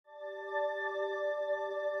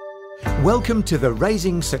Welcome to the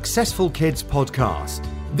Raising Successful Kids podcast.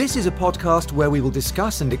 This is a podcast where we will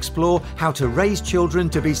discuss and explore how to raise children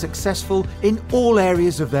to be successful in all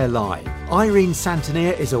areas of their life. Irene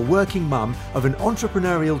Santonier is a working mum of an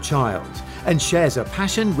entrepreneurial child and shares a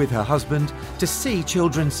passion with her husband to see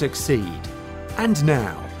children succeed. And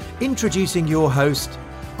now, introducing your host,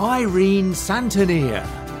 Irene Santonier.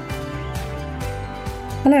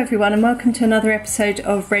 Hello everyone and welcome to another episode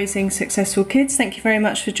of Raising Successful Kids. Thank you very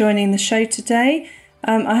much for joining the show today.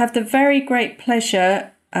 I have the very great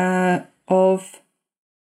pleasure of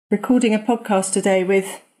recording a podcast today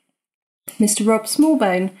with Mr. Rob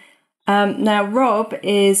Smallbone. Now Rob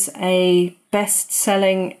is a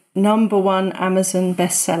best-selling #1 Amazon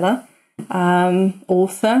bestseller,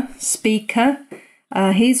 author, speaker.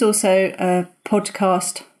 He's also a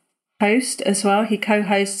podcast host as well. He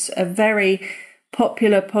co-hosts a very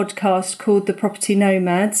popular podcast called The Property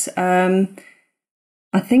Nomads.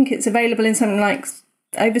 I think it's available in something like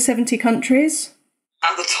over 70 countries.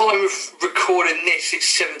 At the time of recording this, it's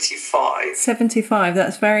 75. 75,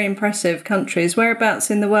 that's very impressive countries.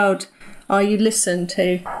 Whereabouts in the world are you listened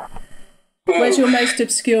to? Where's your most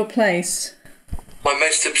obscure place? Our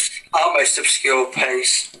most obscure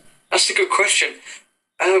place? That's a good question.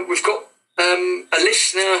 We've got a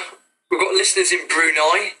listener. We've got listeners in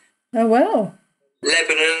Brunei. Oh, well.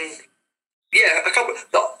 Lebanon, yeah, a couple.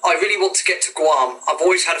 I really want to get to Guam. I've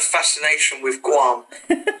always had a fascination with Guam.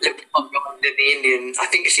 In the Indian, I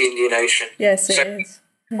think it's the Indian Ocean. Yes, it is.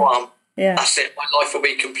 Guam. Yeah. That's it. My life will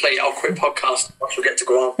be complete. I'll quit podcast once we get to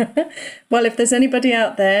Guam. Well, if there's anybody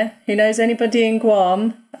out there who knows anybody in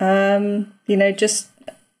Guam, just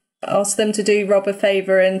ask them to do Rob a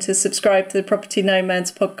favour and to subscribe to the Property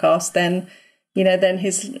Nomads podcast. Then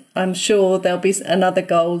I'm sure there'll be another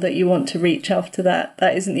goal that you want to reach after that.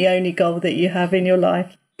 That isn't the only goal that you have in your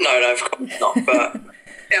life. No, of course not. But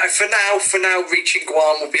yeah, for now, reaching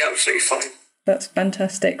Guam will be absolutely fine. That's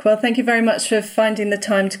fantastic. Well, thank you very much for finding the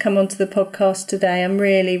time to come onto the podcast today. I'm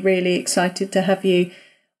really, really excited to have you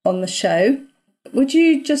on the show. Would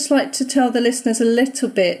you just like to tell the listeners a little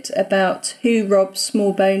bit about who Rob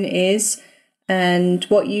Smallbone is and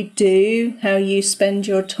what you do, how you spend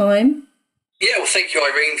your time? Yeah, well, thank you,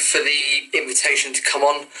 Irene, for the invitation to come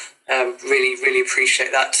on. Really, really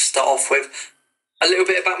appreciate that to start off with. A little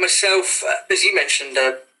bit about myself. As you mentioned,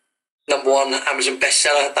 #1 Amazon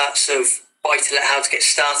bestseller. That's of buy-to-let, how to get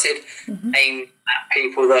started, aimed at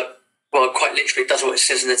people that, well, quite literally does what it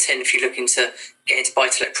says in the tin. If you're looking to get into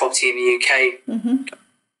buy-to-let property in the UK,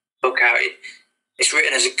 book out. It's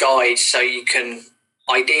written as a guide, so you can,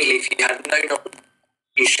 ideally, if you have no knowledge,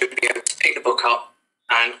 you should be able to pick the book up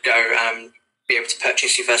and go be able to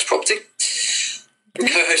purchase your first property. The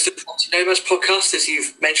co-host of the Property Nomads podcast, as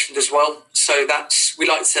you've mentioned as well. So we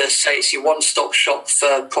like to say it's your one-stop shop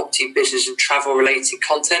for property, business and travel-related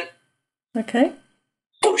content. Okay.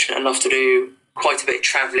 Fortunate enough to do quite a bit of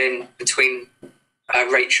travelling between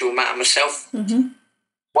Rachel, Matt and myself.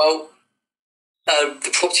 Well, the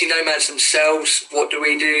Property Nomads themselves, what do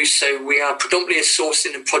we do? So we are predominantly a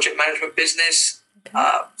sourcing and project management business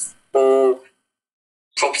for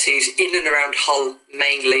properties in and around Hull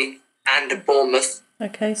mainly and Bournemouth.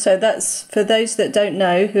 Okay, so that's, for those that don't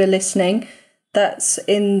know who are listening, that's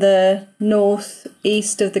in the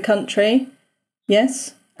north-east of the country,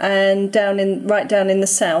 yes? And right down in the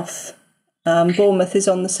south. Bournemouth is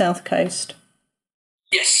on the south coast.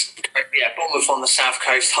 Yes, yeah, Bournemouth on the south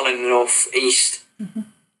coast, Hull in the north-east,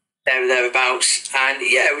 thereabouts. And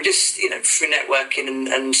yeah, we're just, through networking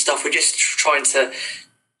and stuff, we're just trying to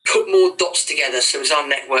put more dots together. So as our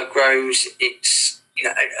network grows, it's,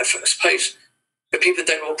 I suppose for people that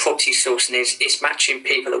don't know what property sourcing is, it's matching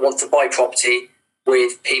people that want to buy property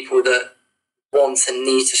with people that want and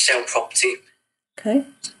need to sell property. Okay.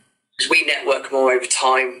 As we network more over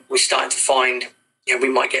time, we're starting to find, we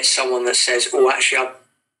might get someone that says, oh, actually,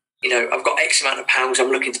 I've got X amount of pounds I'm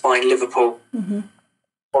looking to buy in Liverpool.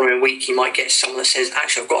 Following week, you might get someone that says,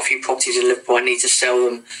 actually, I've got a few properties in Liverpool, I need to sell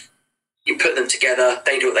them. You put them together,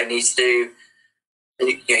 they do what they need to do, and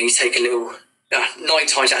you take a little, 9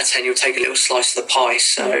 times out of 10, you'll take a little slice of the pie.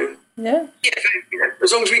 So, yeah,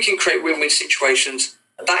 as long as we can create win-win situations,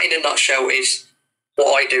 that in a nutshell is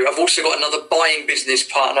what I do. I've also got another buying business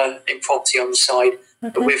partner in property on the side,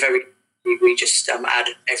 but we just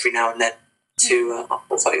add every now and then to our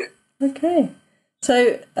portfolio. Okay.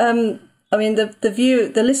 So, the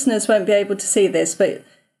listeners won't be able to see this, but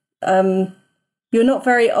you're not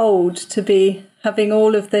very old to be having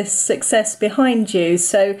all of this success behind you.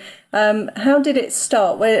 So how did it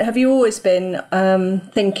start? Have you always been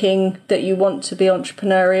thinking that you want to be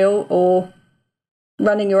entrepreneurial, or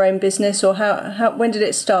running your own business, or how when did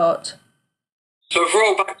it start? So I've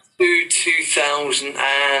rolled back to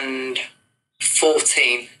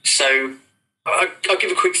 2014. So I'll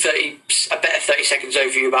give a quick 30 seconds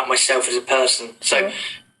overview about myself as a person. So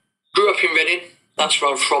grew up in Reading. That's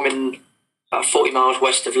where I'm from, in about 40 miles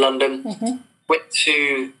west of London. Went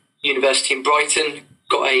to university in Brighton,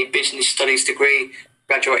 got a business studies degree,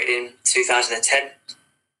 graduated in 2010.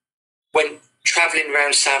 Went travelling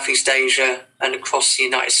around Southeast Asia and across the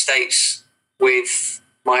United States with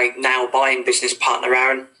my now buying business partner,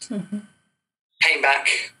 Aaron. Came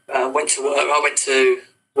back, went to work. I went to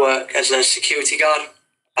work as a security guard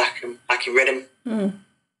back in Reading. Aaron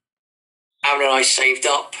and I saved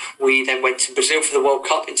up. We then went to Brazil for the World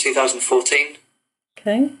Cup in 2014.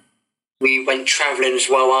 Okay. We went travelling as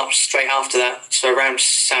well up straight after that, so around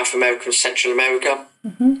South America and Central America.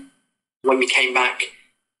 When we came back,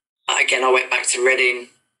 again, I went back to Reading,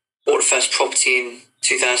 bought the first property in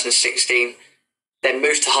 2016, then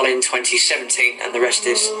moved to Hull in 2017, and the rest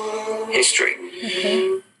is history.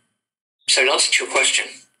 So in answer to your question,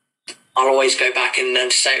 I'll always go back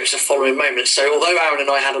and say it was the following moment. So although Aaron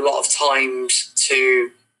and I had a lot of times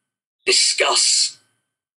to discuss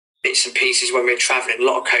bits and pieces when we were travelling, a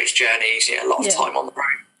lot of coach journeys, a lot of time on the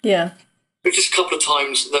road. Yeah. But just a couple of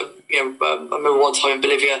times that, I remember one time in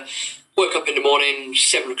Bolivia, woke up in the morning,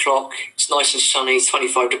 7 o'clock, it's nice and sunny,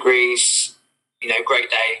 25 degrees,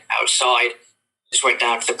 great day outside. Just went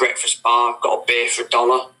down to the breakfast bar, got a beer for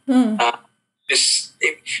 $1. It's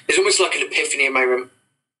almost like an epiphany moment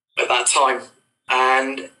at that time.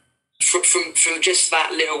 And from just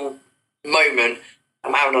that little moment,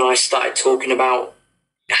 Aaron and I started talking about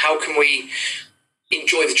how can we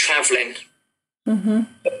enjoy the travelling,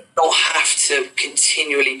 but not have to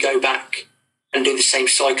continually go back and do the same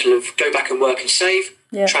cycle of go back and work and save,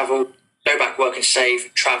 travel, go back, work and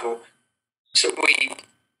save, travel. So we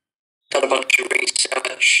done a bunch of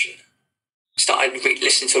research, started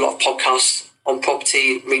listening to a lot of podcasts on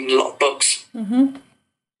property, reading a lot of books,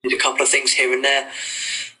 did a couple of things here and there.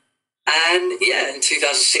 And in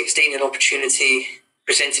 2016, an opportunity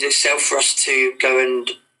presented itself for us to go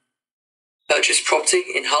and purchase property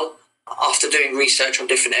in Hull after doing research on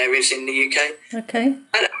different areas in the UK. Okay.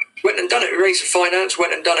 And went and done it. We raised the finance,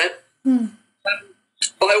 went and done it.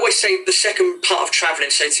 But I always say the second part of travelling,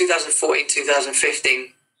 so 2014,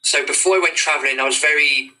 2015. So before I went travelling, I was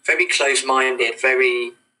very, very close-minded,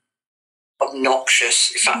 very obnoxious.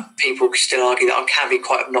 In fact, people can still argue that I can be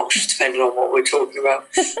quite obnoxious depending on what we're talking about.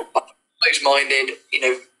 But close-minded,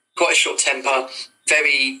 quite a short temper,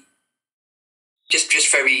 very,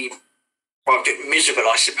 just very, miserable,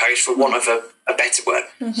 I suppose, for want of a better word.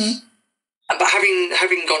 But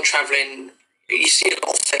having gone travelling, you see a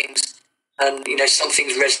lot of things, and some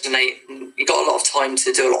things resonate, and you got a lot of time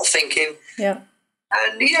to do a lot of thinking. Yeah.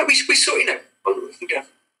 And we saw,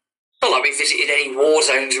 not like we visited any war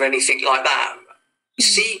zones or anything like that. You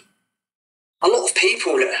see a lot of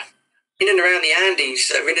people in and around the Andes,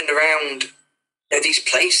 that are in and around these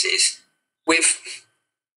places with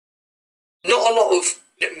not a lot of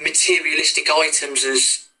materialistic items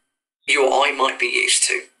as you or I might be used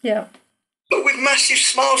to. Yeah. But with massive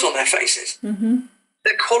smiles on their faces.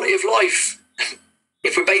 Their quality of life,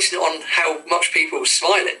 if we're basing it on how much people are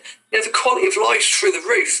smiling, the quality of life's through the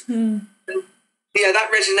roof. And,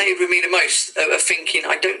 that resonated with me the most, of thinking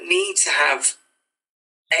I don't need to have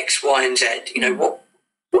X, Y, and Z.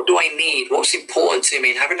 What do I need? What's important to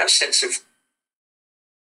me? And having that sense of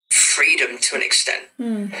freedom to an extent.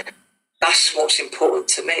 That's what's important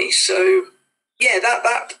to me. So,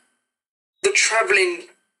 that the travelling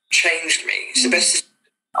changed me. It's the best decision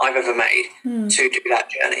I've ever made to do that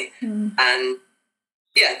journey. And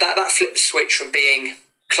that flipped the switch from being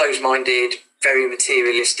closed-minded, very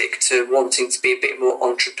materialistic, to wanting to be a bit more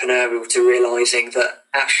entrepreneurial, to realising that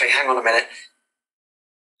actually, hang on a minute,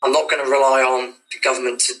 I'm not going to rely on the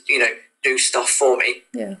government to, do stuff for me.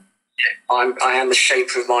 Yeah. I am the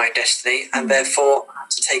shaper of my destiny, and therefore I have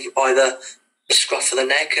to take it by the scruff of the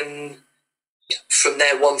neck. And from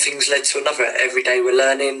there, one thing's led to another. Every day we're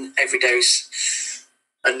learning. Every day's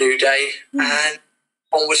a new day, and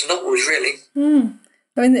onwards and upwards, really.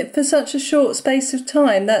 I mean, for such a short space of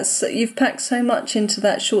time, you've packed so much into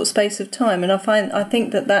that short space of time, and I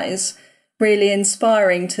think that is really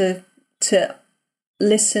inspiring to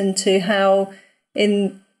listen to how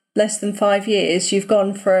in less than 5 years you've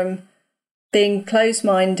gone from being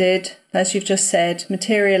closed-minded, as you've just said,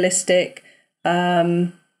 materialistic,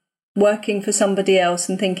 working for somebody else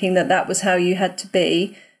and thinking that was how you had to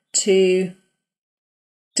be, to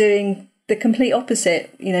doing the complete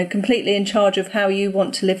opposite, completely in charge of how you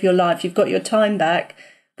want to live your life. You've got your time back,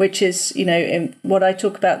 which is, in what I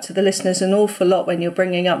talk about to the listeners an awful lot when you're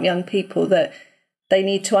bringing up young people, that they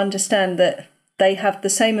need to understand that they have the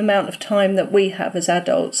same amount of time that we have as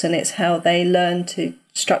adults, and it's how they learn to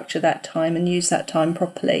structure that time and use that time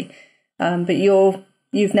properly. But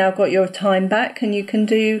you've now got your time back, and you can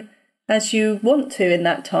do as you want to in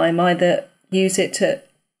that time, either use it to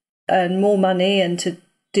earn more money and to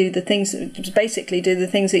do the things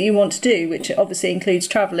that you want to do, which obviously includes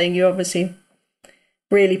travelling. You're obviously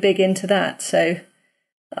really big into that. So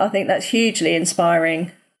I think that's hugely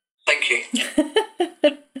inspiring. Thank you.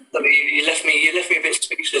 You left me a bit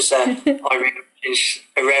speechless there, Irene, which is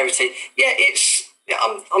a rarity. Yeah,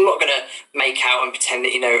 I'm not going to make out and pretend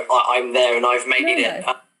that, I'm there and I've made it.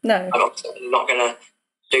 No. I'm not going to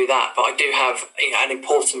do that, but I do have an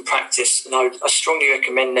important practice, and I strongly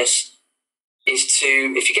recommend this, is to,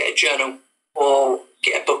 if you get a journal or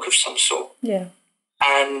get a book of some sort. Yeah.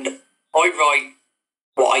 And I write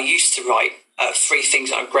what I used to write, 3 things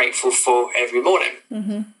that I'm grateful for every morning.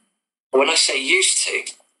 Mm-hmm. When I say used to,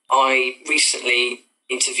 I recently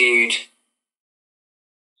interviewed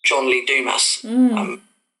John Lee Dumas, of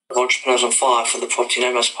Entrepreneurs on Fire, for the Property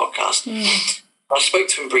Nomads podcast. I spoke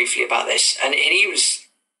to him briefly about this, and he was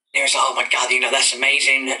like, oh my God, that's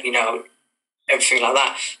amazing, everything like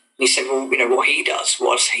that. And he said, well, what he does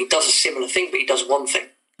a similar thing, but he does one thing.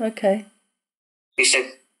 Okay. He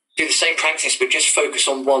said, do the same practice, but just focus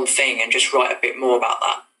on one thing and just write a bit more about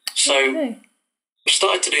that. So I've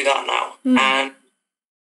started to do that now. And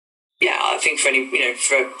yeah, I think for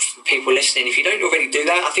for people listening, if you don't already do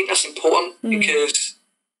that, I think that's important, because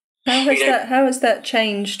how has that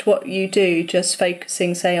changed what you do, just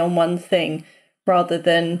focusing, say, on one thing rather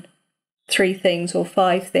than 3 things or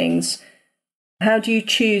 5 things? How do you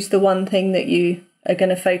choose the one thing that you are going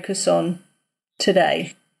to focus on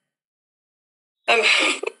today?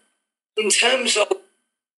 In terms of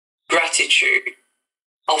gratitude,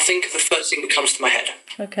 I'll think of the first thing that comes to my head.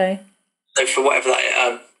 Okay. So for whatever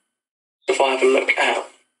that, if I have a look out.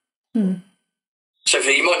 So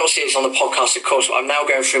you might not see this on the podcast, of course, but I'm now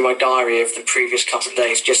going through my diary of the previous couple of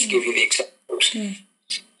days just to give you the examples.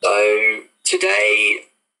 So today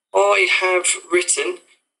I have written.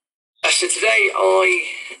 So today I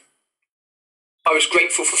was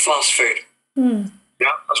grateful for fast food. Yeah,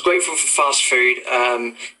 I was grateful for fast food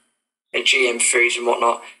and GM foods and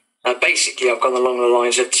whatnot. Basically, I've gone along the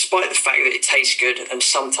lines of, despite the fact that it tastes good and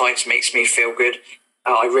sometimes makes me feel good,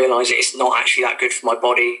 I realise that it's not actually that good for my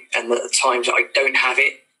body, and that at the times that I don't have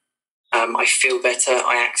it, I feel better,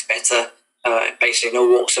 I act better. Basically, in all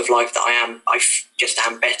walks of life that I just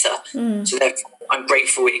am better. So therefore, I'm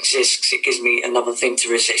grateful it exists, because it gives me another thing to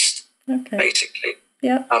resist. Okay. Basically.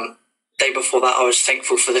 Yeah. Day before that, I was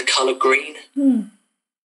thankful for the colour green.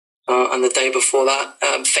 And the day before that,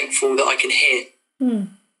 I'm thankful that I can hear. Okay.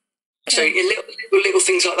 So little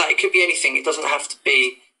things like that. It could be anything. It doesn't have to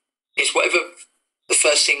be. It's whatever the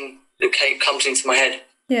first thing that comes into my head.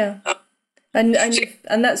 Yeah. And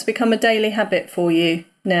that's become a daily habit for you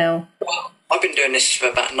now. Well, I've been doing this for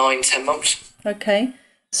about 9-10 months. Okay.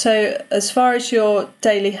 So as far as your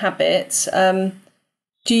daily habits,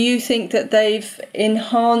 do you think that they've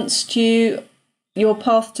enhanced your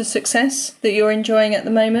path to success that you're enjoying at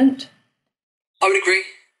the moment? I would agree.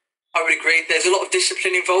 There's a lot of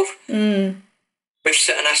discipline involved with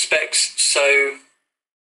certain aspects. So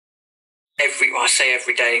every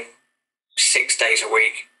day, 6 days a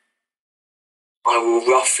week, I will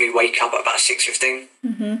roughly wake up at about 6:15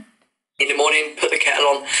 in the morning, put the kettle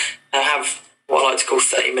on, and have what I like to call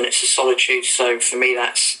 30 minutes of solitude. So for me,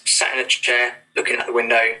 that's sat in a chair, looking out the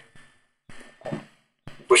window,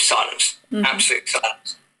 with silence, absolute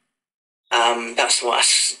silence. That's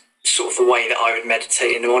sort of the way that I would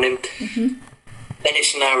meditate in the morning. Then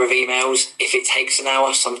it's an hour of emails. If it takes an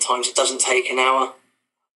hour, sometimes it doesn't take an hour.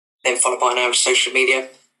 Then followed by an hour of social media.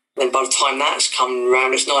 Then by the time that's come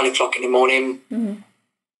around, it's 9 o'clock in the morning.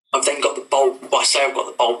 I've then got the bulk. Well, I say I've got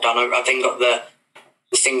the bulk done. I've then got the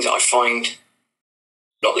things that I find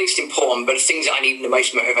not least important, but the things that I need the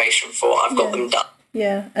most motivation for. I've got them done.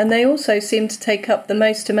 Yeah, and they also seem to take up the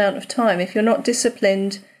most amount of time. If you're not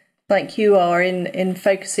disciplined like you are in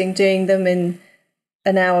focusing, doing them in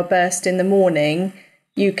an hour burst in the morning,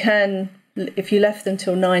 you can, if you left them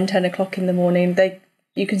till 9-10 o'clock in the morning,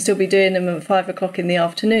 you can still be doing them at 5 o'clock in the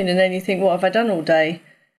afternoon, and then you think, what have I done all day?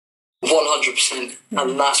 100%,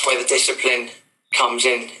 and that's where the discipline comes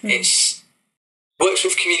in. It's works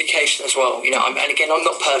with communication as well. And again, I'm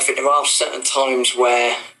not perfect. There are certain times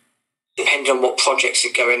where, depending on what projects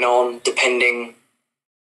are going on,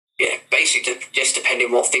 basically just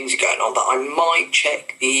depending what things are going on, that I might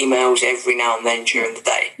check the emails every now and then during the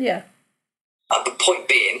day. Yeah. The point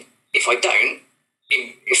being, if I don't,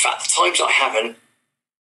 if at the times I haven't,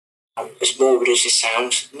 as morbid as it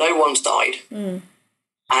sounds, no one's died. And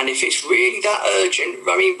if it's really that urgent,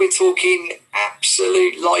 I mean, we're talking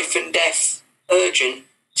absolute life and death urgent,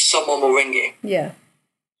 someone will ring you. Yeah.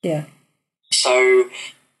 So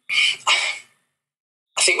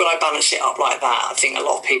I think when I balance it up like that, I think a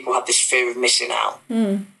lot of people have this fear of missing out.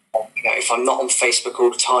 You know, if I'm not on Facebook all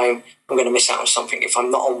the time, I'm going to miss out on something. If I'm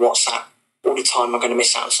not on WhatsApp all the time, I'm going to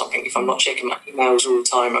miss out on something. If I'm not checking my emails all the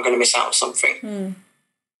time, I'm going to miss out on something.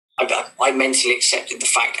 I mentally accepted the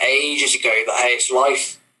fact ages ago that, hey, it's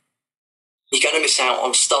life. You're going to miss out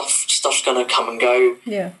on stuff. Stuff's going to come and go.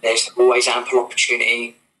 Yeah. There's always ample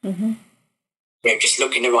opportunity. You know, just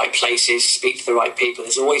look in the right places, speak to the right people.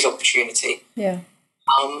 There's always opportunity. Yeah.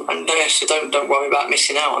 And no, so don't worry about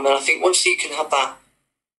missing out. And then I think once you can have that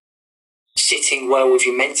sitting well with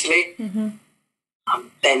you mentally,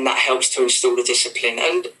 then that helps to instill the discipline.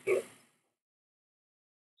 And I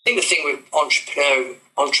think the thing with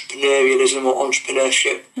entrepreneurialism or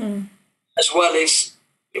entrepreneurship, as well as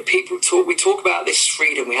we talk about this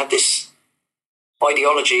freedom. We have this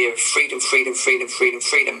ideology of freedom.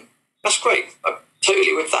 That's great. I'm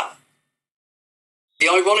totally with that. The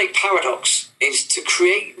ironic paradox is to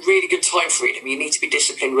create really good time freedom, you need to be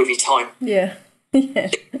disciplined with your time. Yeah. You need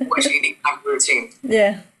to have a routine.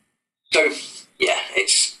 Yeah. So, yeah,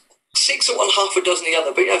 it's 6 of one, half a dozen the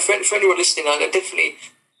other. But, for anyone listening, I definitely,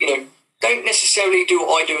 don't necessarily do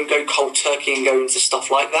what I do and go cold turkey and go into stuff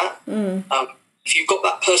like that. If you've got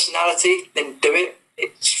that personality, then do it.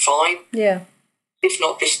 It's fine. Yeah. If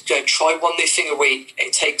not, just try one new thing a week.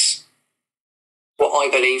 It takes, what I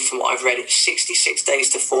believe from what I've read, it's 66 days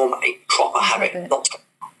to form a proper habit.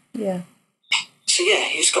 Yeah. So yeah,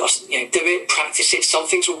 you just got to do it, practice it. Some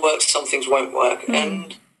things will work, some things won't work.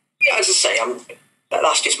 And as I say,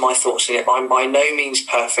 that's just my thoughts on it. I'm by no means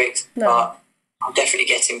perfect, but I'm definitely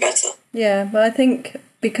getting better. Yeah, but I think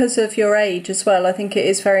because of your age as well, I think it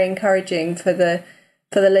is very encouraging for the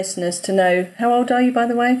listeners to know. How old are you, by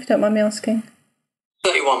the way, if you don't mind me asking?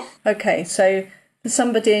 31. Okay, so for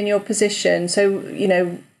somebody in your position, so,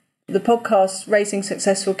 the podcast Raising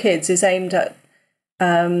Successful Kids is aimed at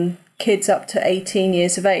kids up to 18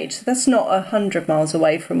 years of age. So that's not 100 miles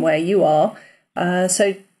away from where you are.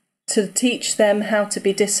 So to teach them how to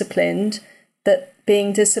be disciplined, that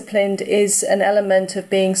being disciplined is an element of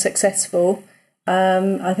being successful.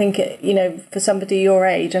 I think, for somebody your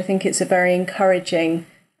age, I think it's a very encouraging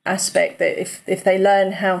aspect that if they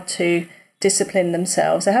learn how to discipline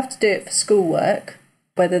themselves, they have to do it for schoolwork,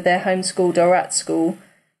 whether they're homeschooled or at school.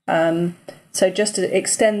 So just to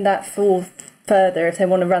extend that further, if they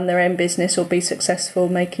want to run their own business or be successful,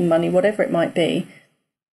 making money, whatever it might be,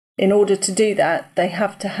 in order to do that, they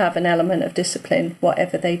have to have an element of discipline,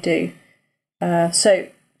 whatever they do. So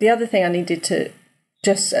the other thing I needed to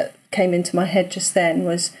just came into my head just then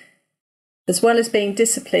was, as well as being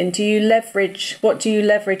disciplined, what do you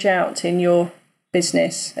leverage out in your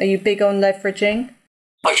business? Are you big on leveraging?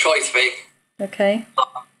 I try to be. Okay.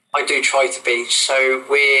 I do try to be. So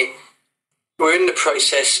we're in the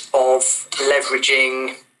process of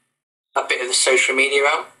leveraging a bit of the social media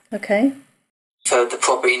out. Okay. For the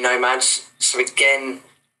property nomads. So again,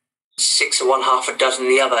 6 of one, half a dozen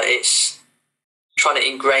the other. It's trying to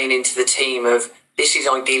ingrain into the team of this is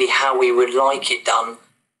ideally how we would like it done,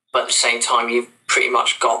 but at the same time you've pretty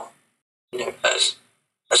much got as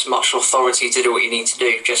much authority to do what you need to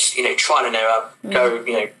do. Just trial and error, go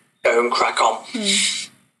and crack on.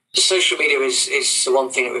 The social media is the one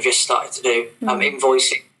thing that we've just started to do.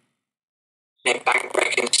 Invoicing, bank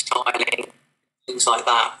reconciling, things like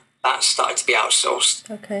that. That's started to be outsourced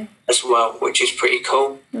as well, which is pretty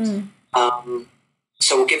cool.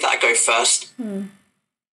 So we'll give that a go first.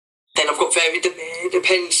 Then I've got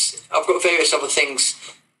I've got various other things.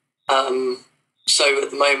 So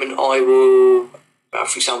at the moment I will,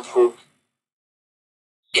 for example,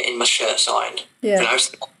 getting my shirts ironed. Yeah.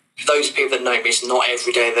 For those people that know me, it's not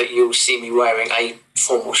every day that you'll see me wearing a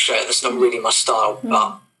formal shirt. That's not really my style,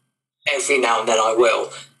 but every now and then I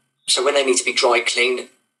will. So when they need to be dry cleaned,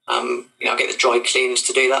 I get the dry cleaners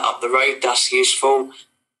to do that up the road. That's useful.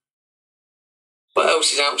 What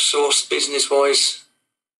else is outsourced business-wise?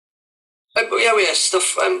 Stuff.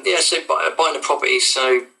 So buying a property.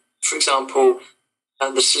 So, for example,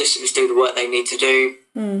 the solicitors do the work they need to do.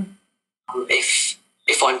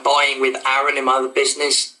 If I'm buying with Aaron in my other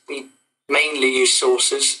business, we mainly use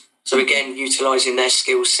sources. So again, utilising their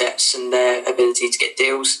skill sets and their ability to get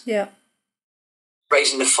deals. Yeah.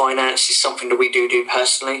 Raising the finance is something that we do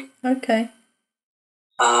personally. Okay.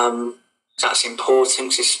 That's important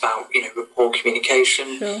because it's about rapport,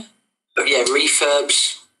 communication. Sure. But yeah,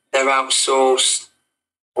 refurbs, they're outsourced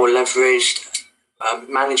or leveraged.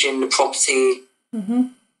 Managing the property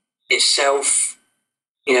itself,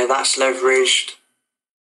 that's leveraged.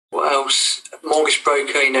 What else? Mortgage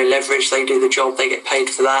broker, leverage. They do the job. They get paid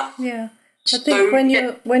for that. Yeah, I think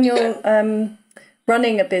when you're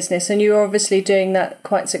running a business, and you're obviously doing that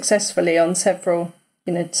quite successfully on several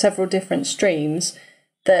different streams,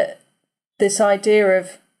 that this idea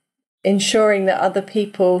of ensuring that other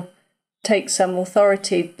people take some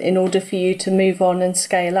authority in order for you to move on and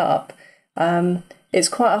scale up, it's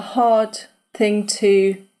quite a hard thing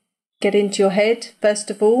to get into your head, first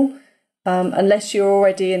of all, unless you're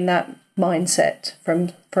already in that mindset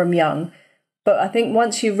from young. But I think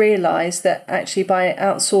once you realise that actually by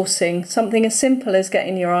outsourcing something as simple as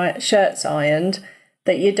getting your shirts ironed,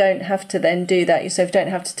 that you don't have to then do that yourself, you don't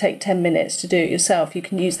have to take 10 minutes to do it yourself. You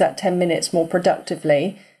can use that 10 minutes more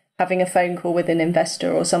productively, having a phone call with an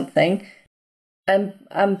investor or something. And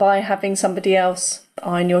by having somebody else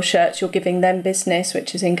iron your shirts, you're giving them business,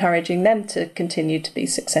 which is encouraging them to continue to be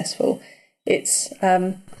successful. It's,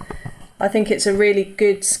 I think it's a really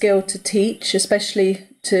good skill to teach, especially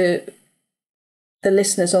to the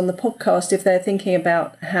listeners on the podcast, if they're thinking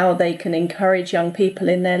about how they can encourage young people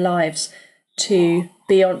in their lives to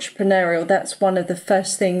be entrepreneurial. That's one of the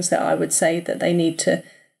first things that I would say that they need to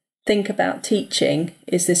think about teaching,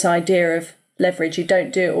 is this idea of leverage. You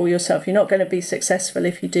don't do it all yourself. You're not going to be successful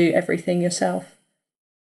if you do everything yourself.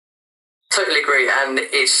 Totally agree, and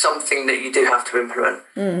it's something that you do have to implement,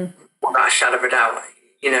 without a shadow of a doubt.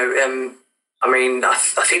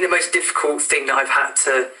 I think the most difficult thing that I've had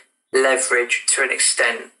to leverage to an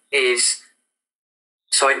extent is,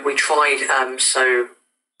 we tried, so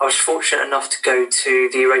I was fortunate enough to go to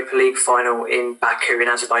the Europa League final in Baku in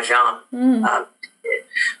Azerbaijan.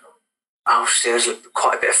 Obviously, there's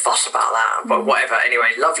quite a bit of fuss about that, but whatever.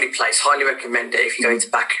 Anyway, lovely place. Highly recommend it. If you go to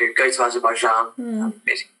Baku, go to Azerbaijan.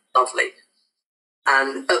 It's lovely.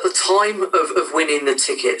 And at the time of winning the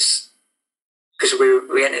tickets, because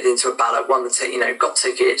we entered into a ballot, won the got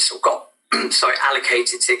tickets, or got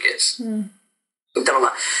allocated tickets. Done all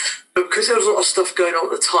that. But because there was a lot of stuff going on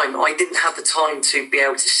at the time, I didn't have the time to be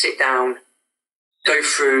able to sit down, go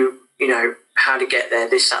through, how to get there,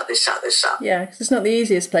 this, that. Yeah, because it's not the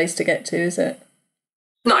easiest place to get to, is it?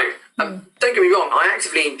 No. Don't get me wrong, I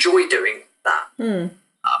actively enjoy doing that,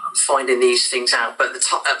 finding these things out. But at the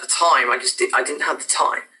time, I didn't have the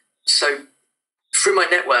time. So through my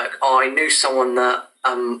network, I knew someone that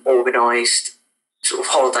organised sort of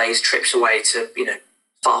holidays, trips away to,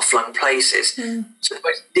 far-flung places. So the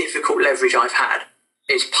most difficult leverage I've had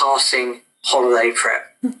is passing holiday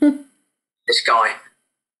prep. This guy.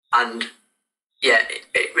 And yeah,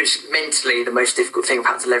 it was mentally the most difficult thing I've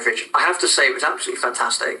had to leverage. I have to say it was absolutely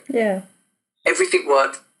fantastic. Yeah. Everything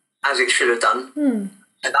worked as it should have done. And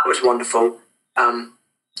that was wonderful.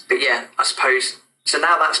 But yeah, I suppose, so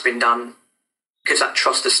now that's been done, because that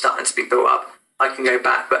trust is starting to be built up, I can go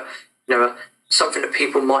back. But, something that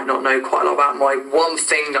people might not know quite a lot about, my one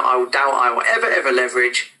thing that I will doubt I will ever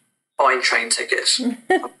leverage, buying train tickets. I'm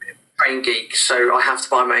a train geek, so I have to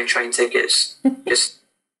buy my own train tickets. Just,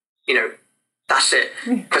 that's it.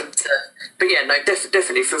 But yeah, no,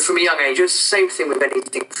 definitely from a young age, it's the same thing with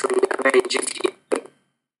anything from a young age. If you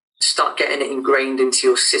start getting it ingrained into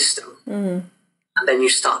your system, and then you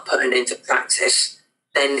start putting it into practice,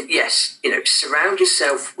 then yes, surround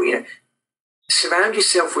yourself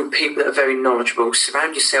with people that are very knowledgeable.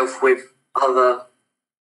 Surround yourself with other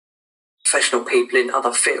professional people in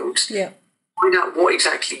other fields. Yeah. Find out what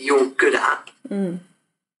exactly you're good at and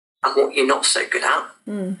what you're not so good at.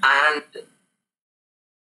 And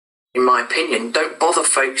in my opinion, don't bother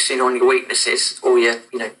focusing on your weaknesses or your,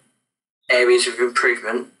 areas of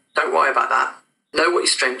improvement. Don't worry about that. Know what your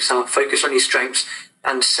strengths are. Focus on your strengths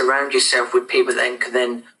and surround yourself with people that can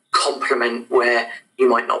then complement where you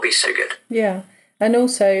might not be so good. Yeah. And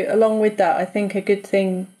also, along with that, I think a good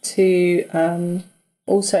thing to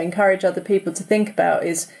also encourage other people to think about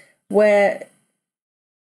is where,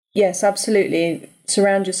 yes, absolutely,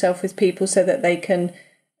 surround yourself with people so that they can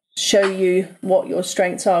show you what your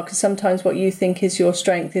strengths are, because sometimes what you think is your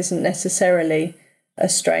strength isn't necessarily a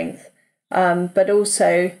strength. But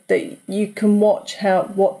also that you can watch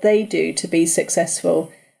what they do to be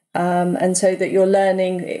successful, and so that you're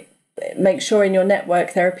learning. Make sure in your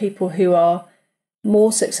network there are people who are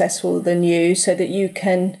more successful than you, so that you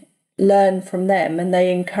can learn from them and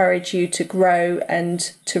they encourage you to grow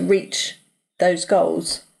and to reach those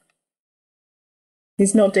goals.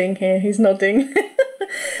 He's nodding here. He's nodding.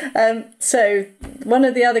 So one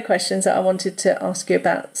of the other questions that I wanted to ask you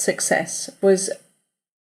about success was,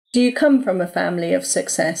 do you come from a family of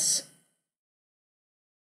success?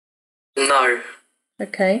 No.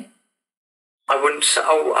 Okay. I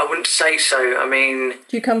wouldn't say so. I mean...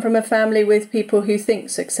 Do you come from a family with people who think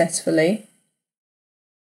successfully?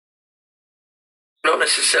 Not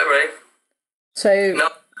necessarily. So... No,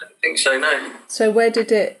 I don't think so, no. So where did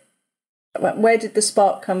the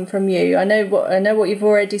spark come from you? I know what you've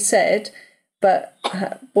already said, but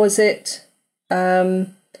was it,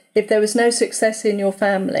 if there was no success in your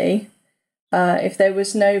family, if there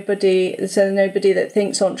was nobody that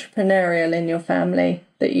thinks entrepreneurial in your family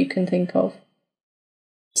that you can think of?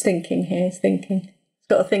 It's thinking here, it's thinking. It's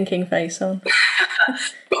got a thinking face on. Got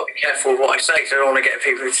to be careful with what I say, because I don't want to get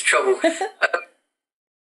people into trouble.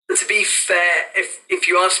 To be fair, if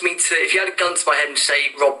you asked me if you had a gun to my head and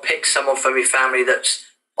say, Rob, pick someone from your family that's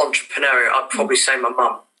entrepreneurial, I'd probably say my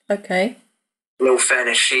mum. Okay. In all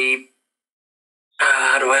fairness, she,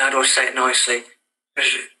 how do I say it nicely?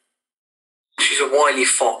 She's a wily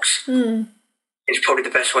fox. It's probably the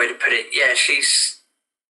best way to put it. Yeah, she's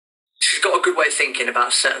got a good way of thinking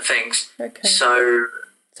about certain things. Okay. So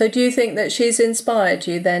do you think that she's inspired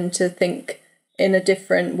you then to think in a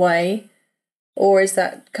different way? Or is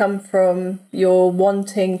that come from your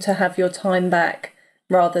wanting to have your time back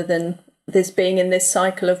rather than this being in this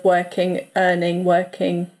cycle of working, earning,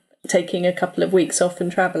 working, taking a couple of weeks off and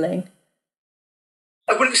travelling?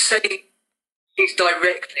 I wouldn't say he's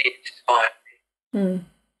directly inspired me.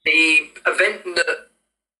 The event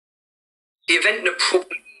that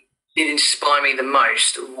probably did inspire me the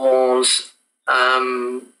most was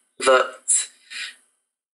that.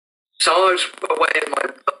 So I was away in my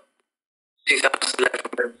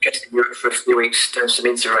 2011, just in Europe for a few weeks, doing some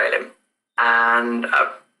interrailing, and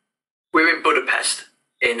we were in Budapest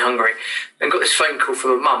in Hungary, and got this phone call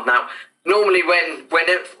from my mum. Now, normally when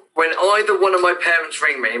either one of my parents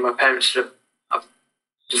ring me, my parents have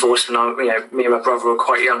divorced when me and my brother were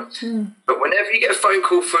quite young. But whenever you get a phone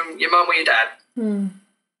call from your mum or your dad,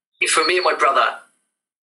 for me and my brother,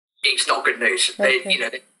 it's not good news. Okay.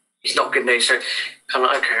 It's not good news. So I'm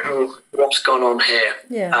like, okay, what's gone on here?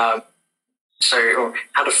 Yeah. So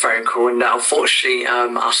had a phone call, and unfortunately,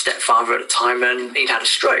 our stepfather at the time, and he'd had a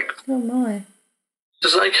stroke. Oh my! So I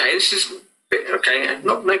was like, okay, this is okay.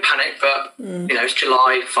 No panic, but it's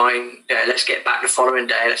July, fine. Yeah, let's get back the following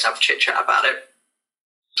day. Let's have a chit chat about it.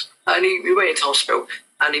 And we went into hospital,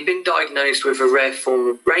 and he'd been diagnosed with a rare form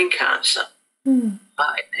of brain cancer.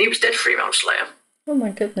 He was dead 3 months later. Oh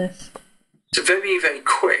my goodness! So very, very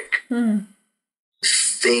quick. The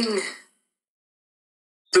thing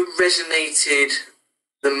that resonated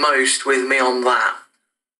the most with me on that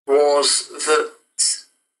was that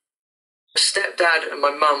stepdad and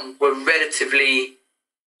my mum were relatively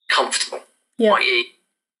comfortable. Yeah. I.e.,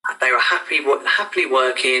 they were happily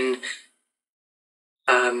working,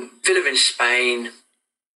 villa in Spain,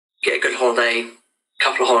 get a good holiday,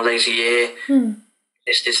 couple of holidays a year.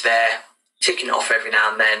 It's just there, ticking it off every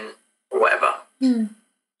now and then, or whatever.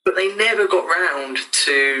 But they never got round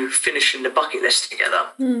to finishing the bucket list together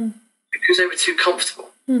because they were too comfortable.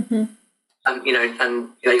 And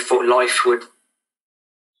they thought life would,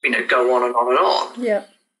 go on and on and on. Yeah.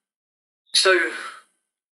 So,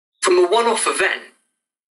 from a one-off event,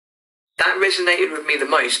 that resonated with me the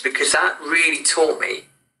most because that really taught me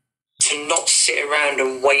to not sit around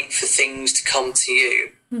and wait for things to come to you.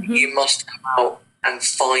 You must come out and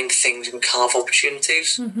find things and carve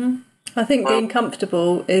opportunities. I think being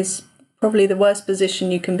comfortable is probably the worst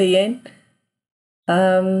position you can be in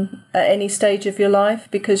at any stage of your life,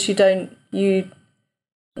 because you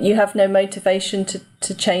have no motivation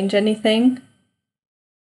to change anything.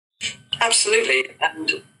 Absolutely,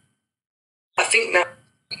 and I think that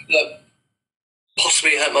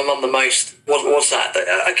possibly hurt my mum the most was that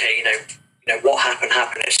okay, what happened.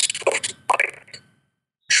 It's quite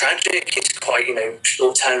tragic. It's quite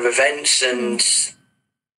short term events and.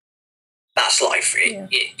 That's life.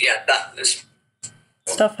 That is.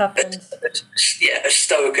 Stuff happens. As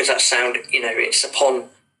stoic as that sound, it's upon.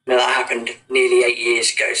 That happened nearly 8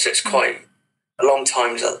 years ago, so it's quite a long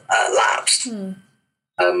time elapsed.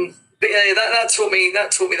 But yeah, that taught me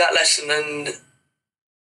that lesson, and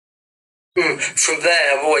from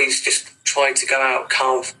there, I've always just tried to go out,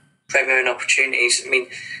 carve my own opportunities. I mean,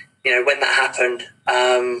 when that happened,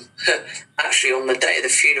 actually on the day of the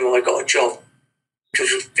funeral, I got a job. Which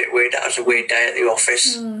was a bit weird. That was a weird day at the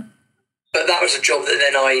office. But that was a job that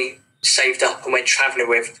then I saved up and went travelling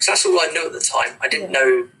with, because that's all I knew at the time. I didn't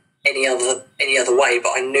know any other way,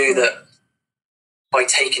 but I knew that by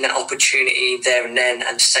taking that opportunity there and then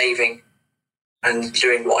and saving and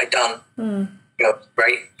doing what I'd done,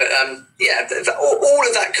 great. But all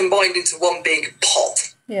of that combined into one big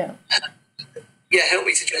pot. Yeah. Helped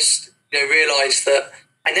me to just realise that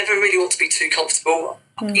I never really want to be too comfortable,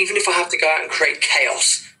 even if I have to go out and create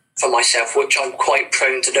chaos for myself, which I'm quite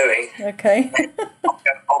prone to doing. Okay.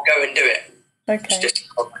 I'll go and do it. Okay. It's just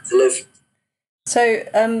to live. So,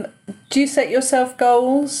 do you set yourself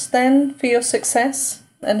goals then for your success,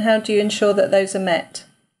 and how do you ensure that those are met?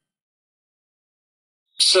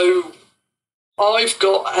 So, I've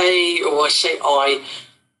got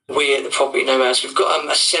we at the Property Nomads, we've got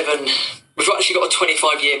we've actually got a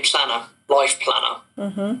 25-year planner, life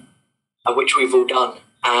planner, which we've all done,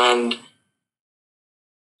 and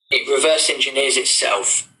it reverse engineers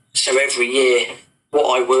itself. So every year,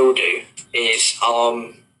 what I will do is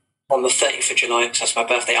on the 30th of July, because that's my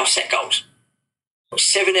birthday, I'll set goals.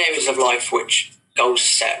 7 areas of life which goals are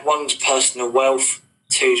set. 1's personal wealth,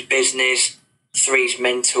 2's business, 3's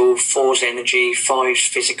mental, 4's energy, 5's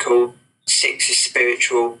physical, 6 is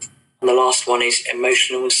spiritual, and the last one is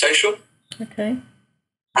emotional and social. Okay.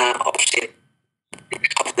 Obviously, they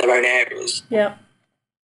cover their own areas. Yeah.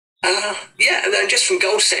 And then just from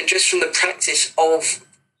goal setting, just from the practice of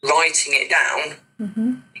writing it down,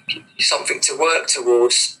 it gives you something to work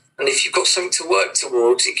towards. And if you've got something to work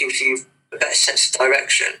towards, it gives you a better sense of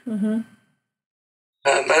direction. And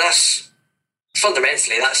that's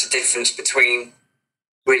fundamentally, that's the difference between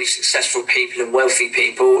really successful people and wealthy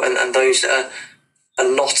people and those that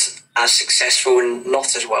are not as successful and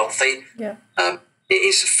not as wealthy. Yeah. It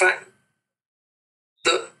is a fact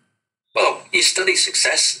that, well, you study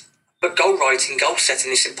success, but goal writing, goal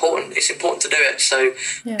setting is important. It's important to do it. So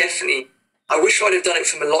definitely, I wish I'd have done it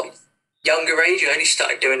from a lot younger age. I only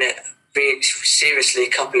started doing it really seriously a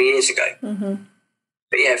couple of years ago.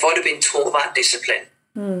 But yeah, if I'd have been taught that discipline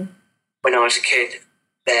when I was a kid,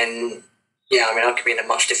 then I could be in a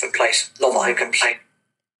much different place. Not that I complain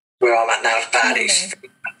where I'm at now is bad. It's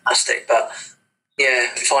fantastic, but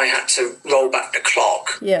yeah, if I had to roll back the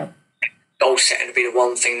clock, goal setting would be the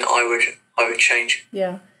one thing that I would change.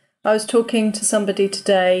 Yeah, I was talking to somebody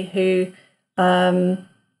today who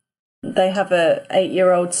they have a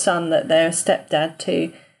 8-year-old son that they're a stepdad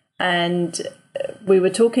to, and we were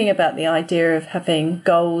talking about the idea of having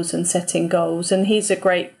goals and setting goals, and he's a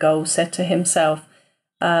great goal setter himself,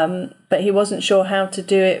 but he wasn't sure how to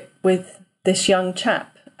do it with this young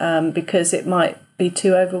chap because it might be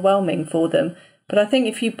too overwhelming for them. But I think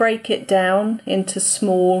if you break it down into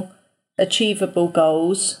small achievable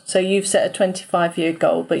goals, so you've set a 25-year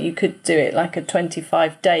goal, but you could do it like a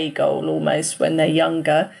 25-day goal almost when they're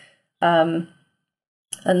younger, and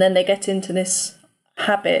then they get into this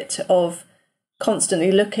habit of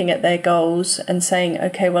constantly looking at their goals and saying,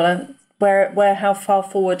 okay, well, how far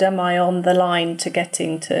forward am I on the line to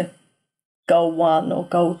getting to goal 1 or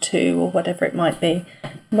goal 2 or whatever it might be.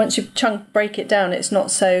 And once you break it down, it's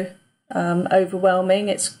not so overwhelming.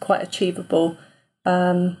 It's quite achievable.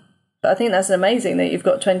 But I think that's amazing that you've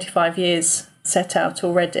got 25 years set out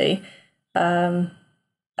already. And,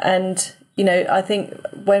 I think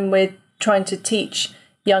when we're trying to teach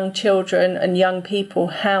young children and young people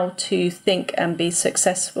how to think and be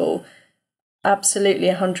successful, absolutely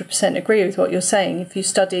 100% agree with what you're saying. If you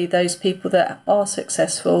study those people that are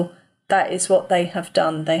successful, that is what they have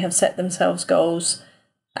done. They have set themselves goals.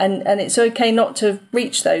 And it's okay not to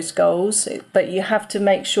reach those goals, but you have to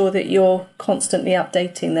make sure that you're constantly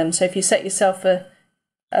updating them. So if you set yourself a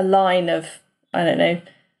line of,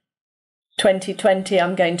 2020,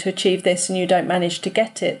 I'm going to achieve this, and you don't manage to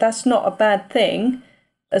get it, that's not a bad thing,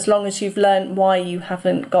 as long as you've learned why you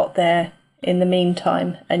haven't got there in the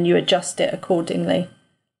meantime and you adjust it accordingly.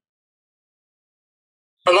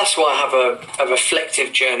 And that's why I have a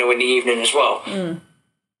reflective journal in the evening as well.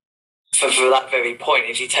 For that very point,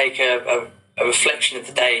 if you take a reflection of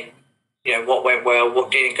the day, what went well, what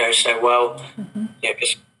didn't go so well,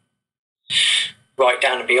 just write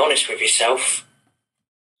down and be honest with yourself.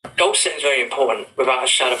 Goal setting is very important, without a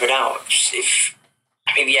shadow of a doubt.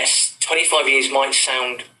 Yes, 25 years might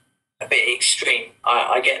sound a bit extreme.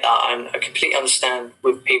 I get that, and I completely understand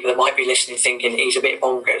with people that might be listening thinking he's a bit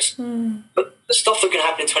bonkers. But the stuff that can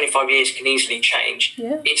happen in 25 years can easily change.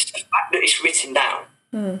 Yeah. It's the fact that it's written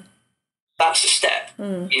down. That's a step,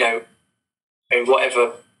 and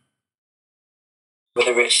whatever,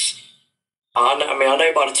 whether it's, I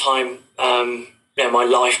know by the time, my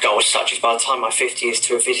life goal as such is by the time I'm 50 is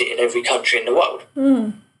to have visited every country in the world.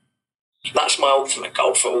 That's my ultimate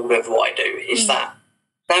goal for all of what I do, is that.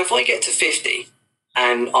 Now, if I get to 50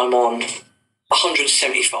 and I'm on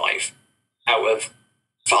 175 out of,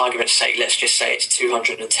 for argument's sake, let's just say it's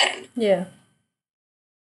 210. Yeah.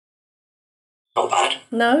 Not bad.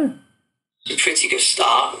 No. It's a pretty good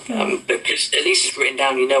start, because at least it's written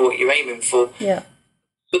down, you know what you're aiming for. Yeah.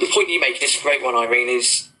 But the point you make, this is a great one, Irene,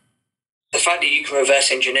 is the fact that you can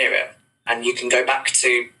reverse engineer it and you can go back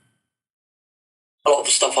to a lot of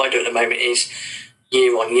the stuff I do at the moment is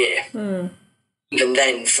year on year. Even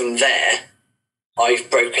then, from there, I've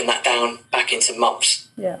broken that down back into months.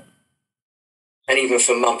 Yeah. And even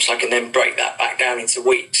for months, I can then break that back down into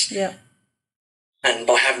weeks. Yeah. And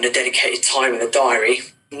by having a dedicated time in the diary,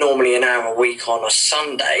 normally an hour a week on a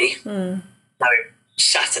Sunday, no,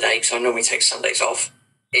 Saturday, because I normally take Sundays off,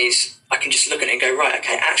 is I can just look at it and go, right,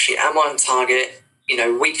 okay, actually, am I on target? You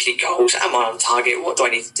know, weekly goals, am I on target? What do I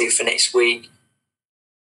need to do for next week?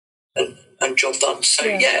 And job done. So,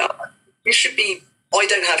 yeah, it should be, I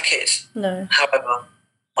don't have kids. No. However,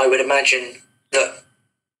 I would imagine that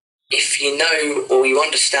if you know or you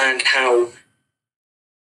understand how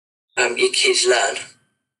your kids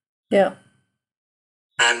learn,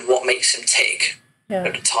 and what makes them tick at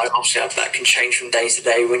the time, obviously that can change from day to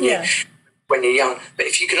day when you're young. But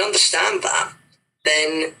if you can understand that,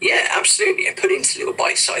 then absolutely, and put it into little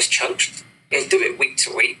bite-sized chunks. You know, do it week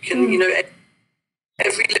to week, and you know,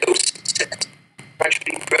 every little step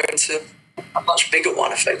gradually grow into a much bigger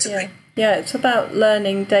one, effectively. Yeah, it's about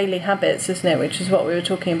learning daily habits, isn't it? Which is what we were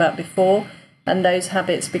talking about before, and those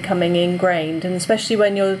habits becoming ingrained. And especially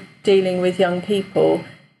when you're dealing with young people,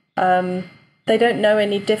 they don't know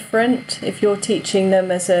any different. If you're teaching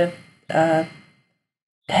them as a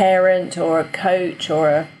parent or a coach or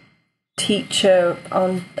a teacher,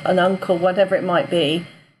 an uncle, whatever it might be,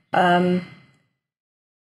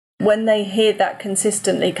 when they hear that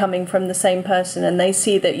consistently coming from the same person and they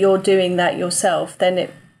see that you're doing that yourself,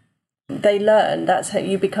 then they learn. That's how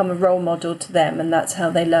you become a role model to them, and that's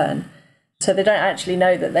how they learn. So they don't actually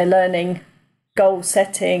know that they're learning goal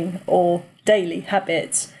setting or daily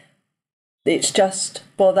habits. It's just,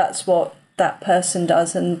 well, that's what that person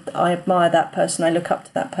does, and I admire that person, I look up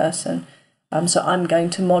to that person, so I'm going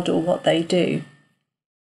to model what they do.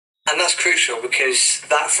 And that's crucial, because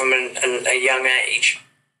that from a young age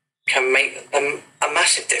can make a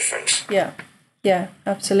massive difference. Yeah,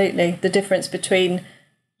 absolutely. The difference between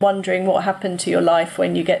wondering what happened to your life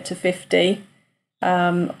when you get to 50,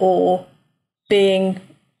 or being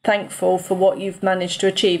thankful for what you've managed to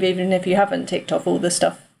achieve, even if you haven't ticked off all the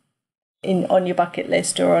stuff on your bucket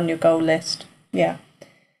list or on your goal list. Yeah.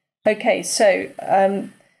 Okay, so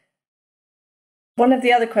one of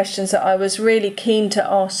the other questions that I was really keen to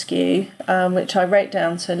ask you, which I wrote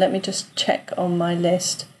down, so let me just check on my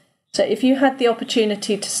list. So if you had the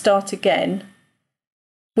opportunity to start again,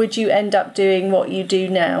 would you end up doing what you do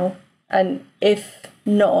now? And if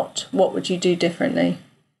not, what would you do differently?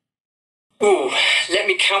 Ooh, let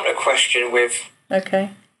me counter question with...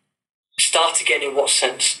 Okay. Start again in what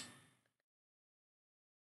sense?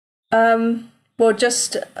 Well,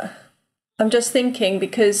 I'm just thinking,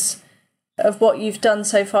 because of what you've done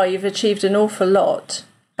so far, you've achieved an awful lot,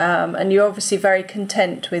 and you're obviously very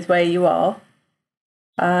content with where you are.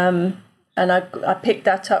 And I picked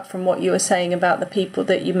that up from what you were saying about the people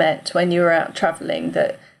that you met when you were out travelling,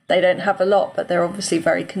 that they don't have a lot, but they're obviously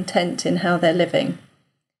very content in how they're living.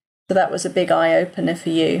 So that was a big eye-opener for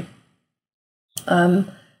you. But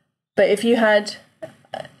if you had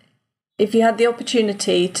the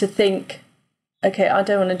opportunity to think, okay, I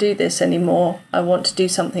don't want to do this anymore, I want to do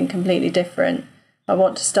something completely different, I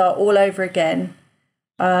want to start all over again,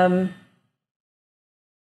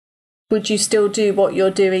 would you still do what you're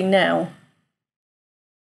doing now?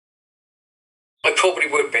 I probably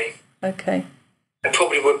would be. Okay. I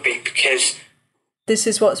probably would be, because... This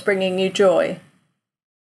is what's bringing you joy?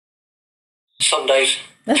 Some days.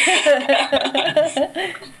 I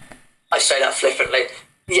say that flippantly.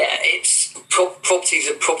 Yeah, it's property's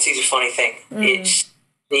a funny thing. It's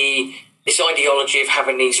this ideology of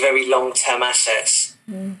having these very long-term assets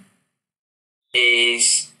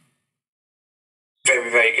is very,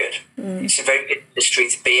 very good. It's a very good industry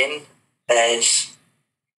to be in. There's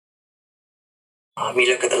you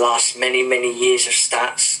look at the last many, many years of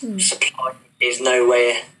stats, supply is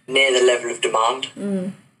nowhere near the level of demand.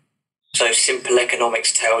 So simple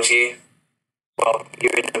economics tells you, well,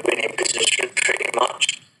 you're in a winning position pretty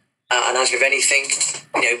much. And as with anything,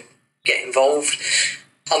 get involved,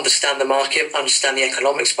 understand the market, understand the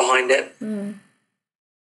economics behind it,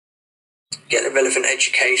 get the relevant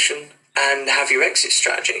education, and have your exit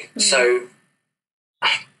strategy. So,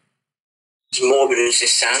 as morbid as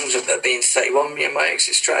this sounds, of being 31, my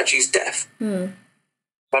exit strategy is death. I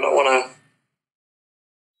don't want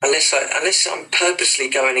to, unless I'm purposely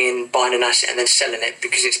going in, buying an asset and then selling it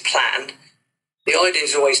because it's planned. The idea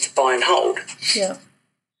is always to buy and hold. Yeah.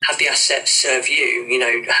 Have the asset serve you,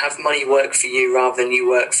 have money work for you rather than you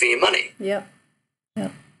work for your money. Yeah.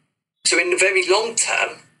 So in the very long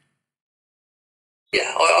term,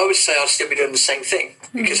 Yeah, I would say I'd still be doing the same thing,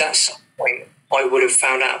 because at some point I would have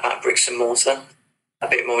found out about bricks and mortar a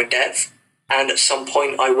bit more in depth, and at some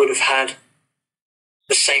point I would have had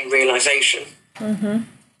the same realisation. And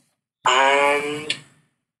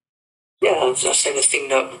yeah, I'd say the thing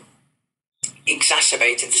that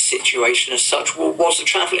exacerbated the situation as such was the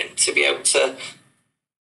travelling, to be able to.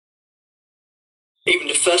 Even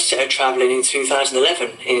the first set of travelling in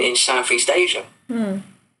 2011 in Southeast Asia,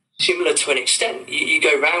 similar to an extent. You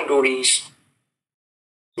go around all these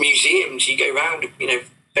museums, you go around,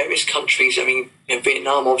 various countries. I mean,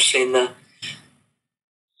 Vietnam, obviously, in the,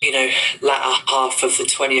 latter half of the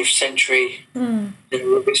 20th century,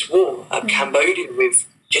 with this war. Cambodia, with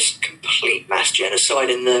just complete mass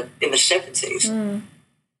genocide in the 70s. And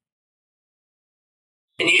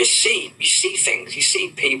you see things, you see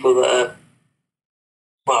people that are,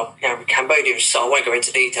 well, Cambodia, so I won't go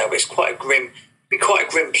into detail, but it's quite a grim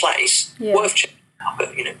place, worth checking out,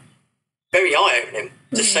 but, very eye-opening,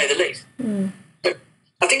 to say the least. So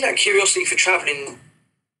I think that curiosity for travelling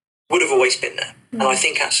would have always been there. And I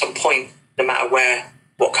think at some point, no matter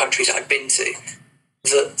what countries I'd been to,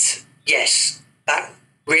 that, yes, that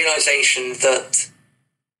realisation that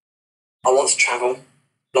I want to travel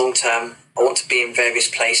long-term, I want to be in various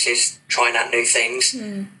places, trying out new things.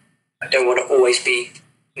 I don't want to always be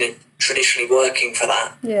traditionally working for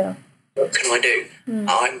that. Yeah. What can I do?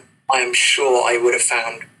 I am sure I would have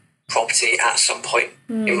found property at some point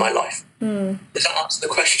in my life. Does that answer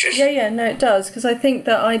the question? Yeah, no, it does, because I think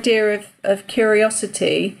that idea of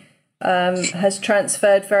curiosity has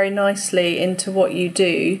transferred very nicely into what you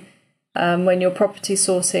do when you're property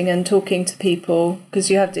sourcing and talking to people, because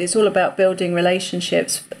it's all about building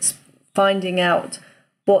relationships, finding out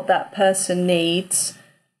what that person needs,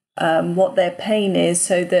 what their pain is,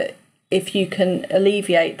 so that if you can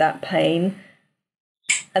alleviate that pain,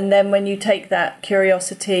 and then when you take that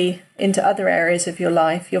curiosity into other areas of your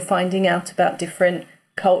life, you're finding out about different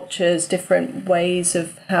cultures, different ways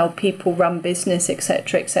of how people run business,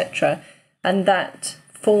 etc., etc. And that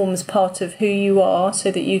forms part of who you are,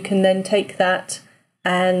 so that you can then take that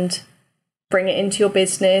and bring it into your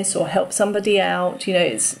business or help somebody out.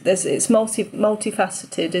 It's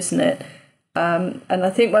multifaceted, isn't it? And I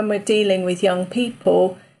think when we're dealing with young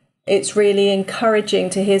people, it's really encouraging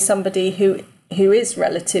to hear somebody who is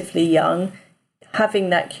relatively young having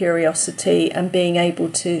that curiosity and being able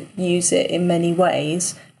to use it in many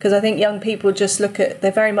ways. Because I think young people just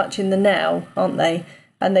they're very much in the now, aren't they?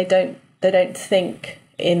 And they don't think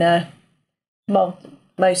in a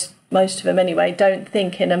most of them anyway don't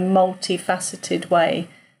think in a multifaceted way.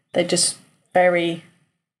 They're just very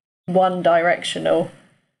one directional.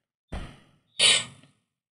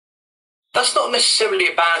 That's not necessarily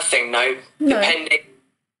a bad thing, though. No. Depending,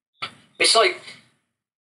 it's like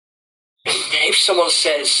if someone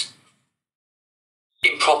says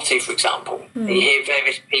in property, for example, you hear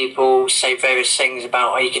various people say various things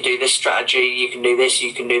about, you can do this strategy, you can do this,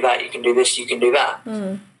 you can do that, you can do this, you can do that.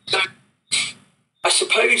 So I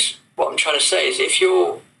suppose what I'm trying to say is, if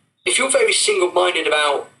you're very single-minded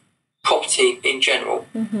about property in general,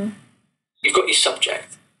 you've got your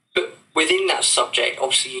subject. But within that subject,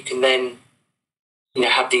 obviously, you can then,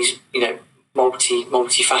 have these,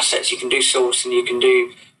 multi facets. You can do sourcing, you can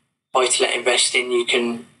do buy-to-let investing, you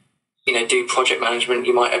can, do project management.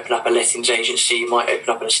 You might open up a lettings agency, you might open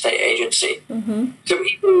up an estate agency. So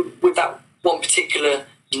even with that one particular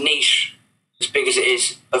niche, as big as it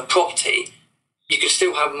is, of property, you can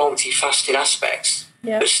still have multifaceted aspects,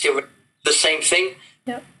 but still the same thing.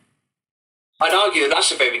 Yep. I'd argue that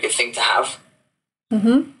that's a very good thing to have,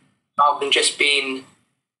 rather than just being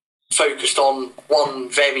focused on one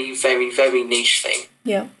very, very, very niche thing.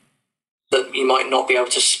 Yeah. That you might not be able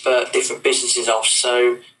to spurt different businesses off.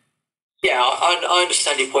 So, yeah, I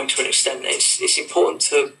understand your point to an extent. It's important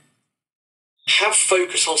to have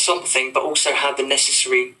focus on something, but also have the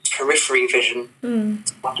necessary periphery vision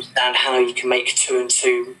to understand how you can make 2 and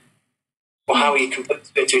 2, or how you can put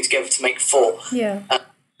 2 and 2 together to make 4. Yeah.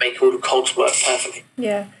 Make all the cogs work perfectly.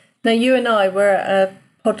 Yeah. Now, you and I were at a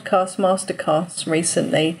podcast masterclass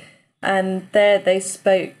recently, and there they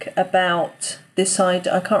spoke about this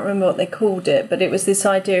idea. I can't remember what they called it, but it was this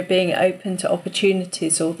idea of being open to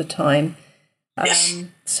opportunities all the time. Yes.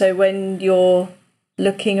 So when you're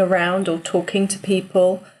looking around or talking to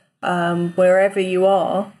people, wherever you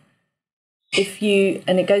are,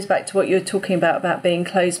 and it goes back to what you were talking about being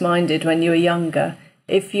closed-minded when you were younger,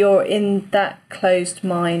 if you're in that closed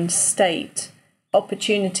mind state,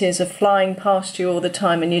 opportunities are flying past you all the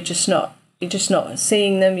time, and you're just not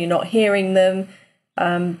seeing them, you're not hearing them,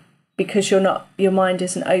 because your mind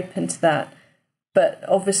isn't open to that. But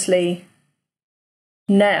obviously,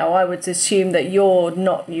 now I would assume that you're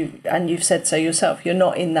not, and you've said so yourself, you're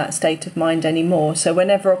not in that state of mind anymore. So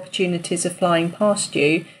whenever opportunities are flying past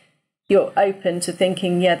you, you're open to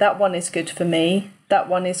thinking, yeah, that one is good for me, that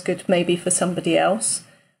one is good maybe for somebody else.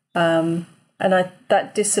 And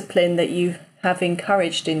that discipline that you have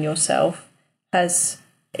encouraged in yourself has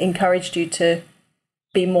encouraged you to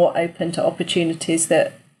be more open to opportunities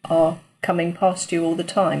that are coming past you all the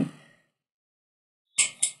time.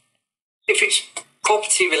 If it's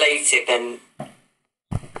property related, then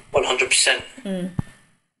 100%.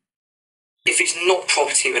 If it's not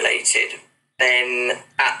property related, then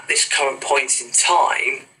at this current point in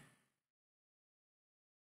time,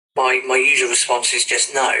 my usual response is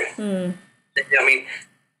just no. I mean,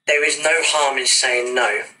 there is no harm in saying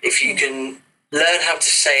no. If you can learn how to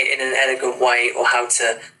say it in an elegant way, or how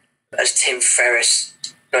to, as Tim Ferriss,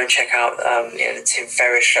 go and check out the Tim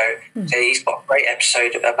Ferriss show. So he's got a great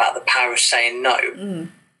episode about the power of saying no.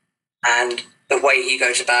 And the way he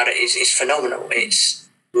goes about it is phenomenal. It's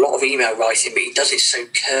a lot of email writing, but he does it so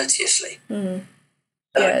courteously. Yeah,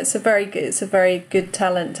 it's a very good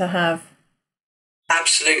talent to have.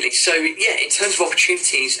 Absolutely. So, yeah, in terms of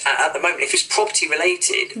opportunities at the moment, if it's property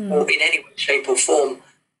related or in any way, shape or form,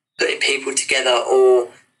 putting people together, or,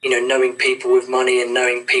 you know, knowing people with money and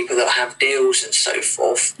knowing people that have deals and so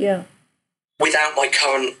forth. Yeah. Without my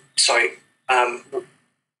current,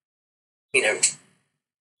 you know,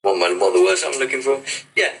 what are the words I'm looking for?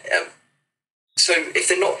 Yeah. So if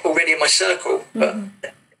they're not already in my circle, but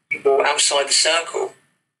people outside the circle,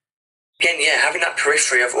 again, yeah, having that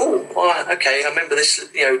periphery of, okay, I remember this,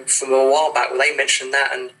 you know, from a while back where they mentioned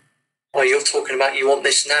that, and, you're talking about you want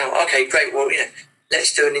this now. Okay, great. Well, you know,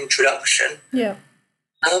 let's do an introduction. Yeah.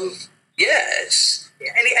 It's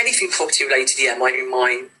anything property related. Yeah,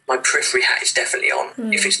 my periphery hat is definitely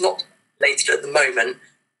on. If it's not related at the moment,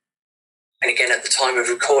 and again at the time of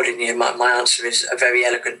recording, my answer is a very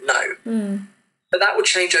elegant no. But that will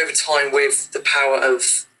change over time with the power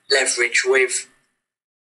of leverage, with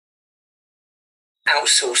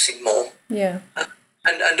outsourcing more. Yeah.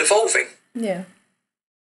 And evolving. Yeah.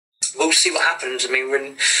 We'll see what happens. I mean,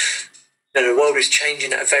 the world is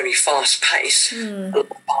changing at a very fast pace, a lot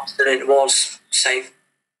faster than it was, say,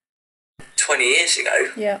 20 years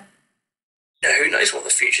ago. Yeah. You know, who knows what the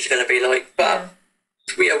future is going to be like? But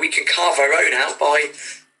we can carve our own out by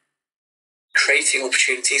creating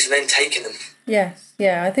opportunities and then taking them. Yes,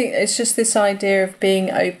 yeah. I think it's just this idea of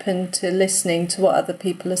being open to listening to what other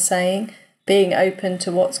people are saying, being open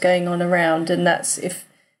to what's going on around, and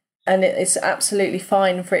it's absolutely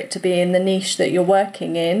fine for it to be in the niche that you're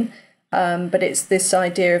working in. But it's this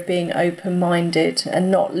idea of being open-minded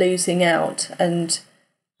and not losing out. And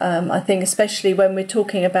I think especially when we're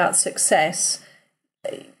talking about success,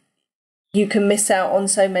 you can miss out on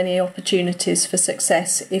so many opportunities for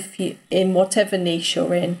success if you, in whatever niche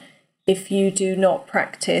you're in, if you do not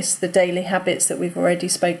practice the daily habits that we've already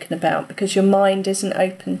spoken about, because your mind isn't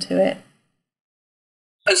open to it.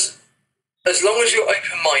 As long as you're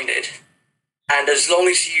open-minded, and as long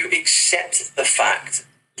as you accept the fact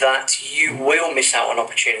that you will miss out on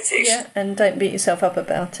opportunities. Yeah, and don't beat yourself up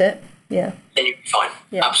about it. Yeah. Then you'll be fine.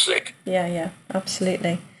 Yeah. Absolutely. Yeah,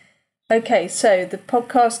 absolutely. Okay, so the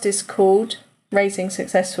podcast is called Raising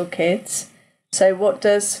Successful Kids. So what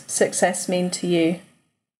does success mean to you?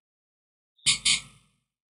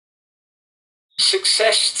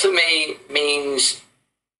 Success to me means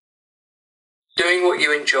doing what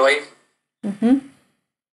you enjoy and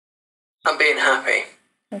being happy.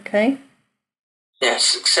 Okay. Yeah,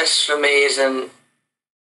 success for me isn't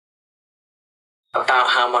about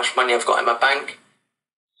how much money I've got in my bank.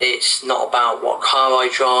 It's not about what car I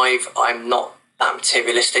drive. I'm not that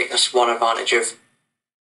materialistic. That's one advantage of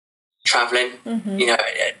travelling. You know,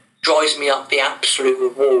 it drives me up the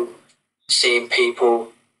absolute wall seeing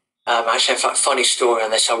people. Actually, in fact, funny story on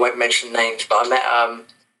this. I won't mention names, but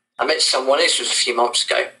I met someone. This was a few months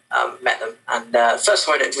ago. Met them, and first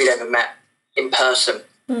time we'd ever met in person.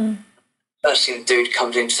 First thing the dude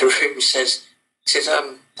comes into the room and says,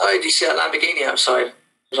 "Oh, do you see that Lamborghini outside?" I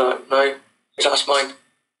was like, "No." He's like, "That's mine."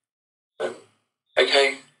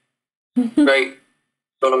 Okay, great. You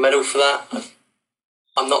want a medal for that?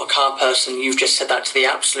 I'm not a car person. You've just said that to the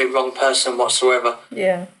absolute wrong person whatsoever.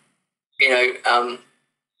 Yeah. You know,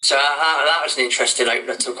 so that was an interesting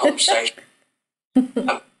opener to a conversation.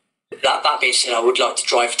 That being said, I would like to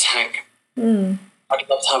drive a tank. I'd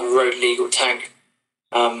love to have a road legal tank.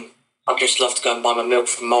 I'd just love to go and buy my milk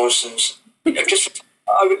from Morrison's. You know,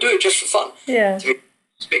 I would do it just for fun. Yeah. It's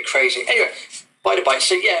a bit crazy. Anyway, by the by,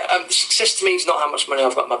 so yeah, success to me is not how much money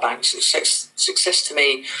I've got in my bank. Success to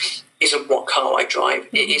me isn't what car I drive.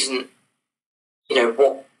 It isn't,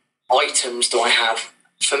 what items do I have?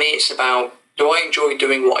 For me, it's about, do I enjoy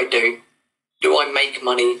doing what I do? Do I make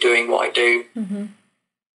money doing what I do? Mm-hmm.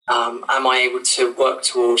 Am I able to work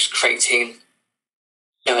towards creating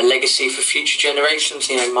a legacy for future generations?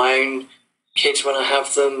 My own kids when I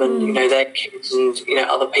have them, and their kids, and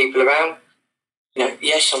other people around.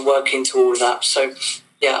 Yes, I'm working towards that. So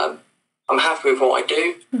yeah, I'm happy with what I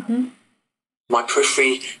do. Mm-hmm. My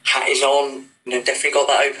periphery hat is on. Definitely got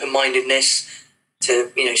that open-mindedness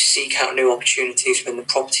to seek out new opportunities within the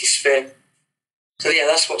property sphere. So yeah,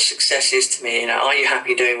 that's what success is to me. Are you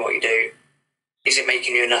happy doing what you do? Is it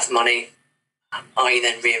making you enough money? Are you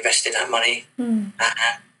then reinvesting that money?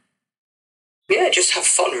 Just have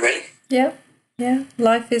fun, really. Yeah.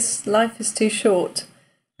 Life is too short.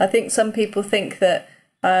 I think some people think that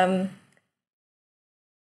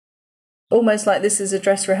almost like this is a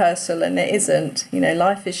dress rehearsal, and it isn't.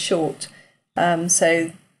 Life is short.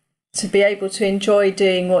 So to be able to enjoy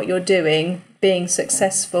doing what you're doing, being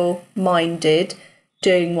successful minded,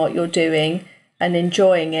 doing what you're doing and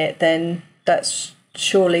enjoying it, then that's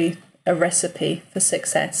surely a recipe for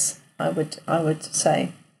success, I would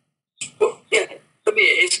say. Well, yeah, for me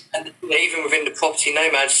it is. And even within the property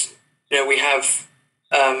nomads, we have,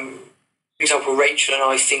 for example, Rachel and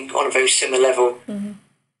I think on a very similar level in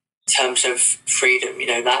terms of freedom,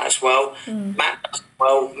 that as well.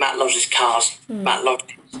 Matt loves his cars. Matt loves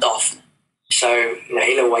his stuff. So,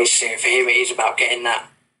 he'll always say, for him, it is about getting that,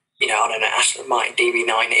 Aston Martin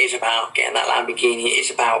DB9. It is about getting that Lamborghini. It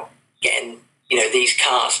is about getting, these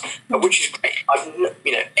cars, which is great.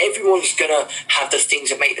 Everyone's going to have the things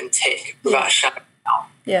that make them tick without a shadow of a doubt.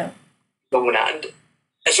 Yeah. Wrong with that. And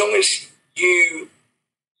as long as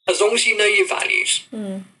you know your values,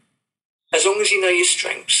 as long as you know your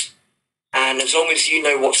strengths, and as long as you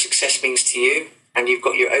know what success means to you, and you've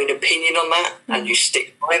got your own opinion on that, and you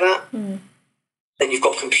stick by that, then you've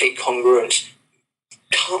got complete congruence.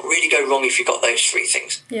 Can't really go wrong if you've got those three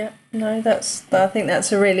things. Yeah, no, I think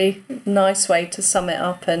that's a really nice way to sum it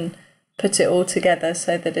up and put it all together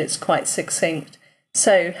so that it's quite succinct.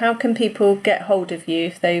 So how can people get hold of you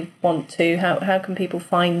if they want to? How can people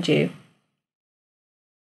find you?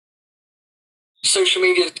 Social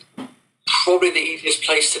media is probably the easiest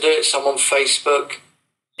place to do it. So I'm on Facebook,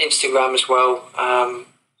 Instagram as well.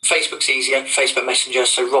 Facebook's easier, Facebook Messenger.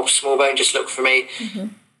 So Rob Smallbone, just look for me.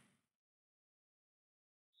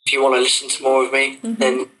 If you want to listen to more of me,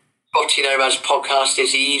 then Property Nomads podcast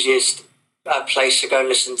is the easiest place to go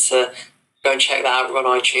and check that out. We're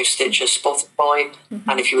on iTunes, Stitcher, Spotify.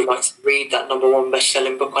 And if you would like to read that #1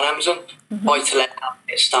 best-selling book on Amazon, Buy to Let How to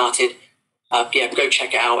Get Started, go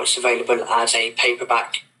check it out. It's available as a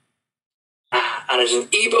paperback and as an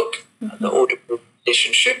ebook. The Audible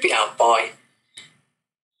edition should be out by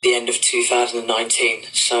the end of 2019.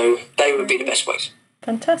 So they would be the best ways.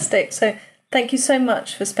 Fantastic. So thank you so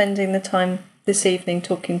much for spending the time this evening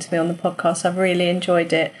talking to me on the podcast. I've really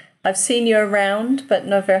enjoyed it. I've seen you around, but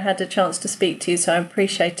never had a chance to speak to you, so I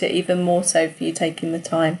appreciate it even more so for you taking the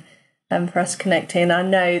time and for us connecting. And I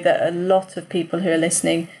know that a lot of people who are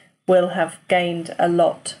listening will have gained a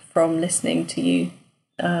lot from listening to you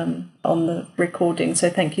on the recording,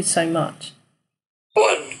 so thank you so much.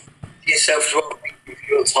 Well, yourself as well, thank you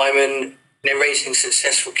for your time and raising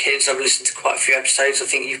successful kids. I've listened to quite a few episodes. I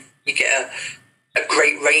think you get a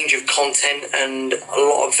great range of content and a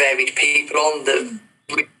lot of varied people on that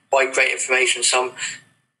provide great information. So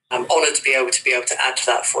I'm honoured to be able to add to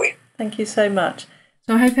that for you. Thank you so much.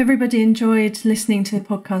 So I hope everybody enjoyed listening to the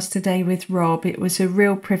podcast today with Rob. It was a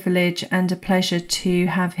real privilege and a pleasure to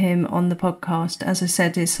have him on the podcast. As I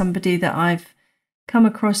said, it's somebody that I've come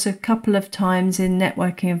across a couple of times in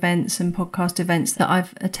networking events and podcast events that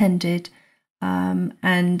I've attended.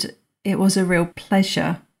 And it was a real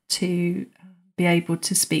pleasure to be able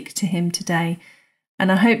to speak to him today.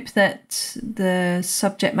 And I hope that the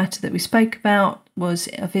subject matter that we spoke about was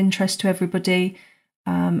of interest to everybody,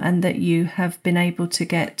 and that you have been able to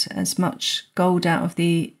get as much gold out of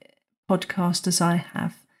the podcast as I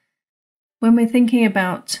have. When we're thinking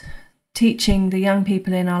about teaching the young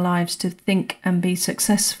people in our lives to think and be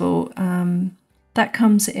successful, that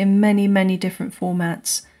comes in many, many different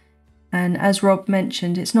formats. And as Rob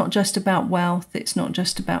mentioned, it's not just about wealth, it's not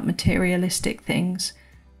just about materialistic things.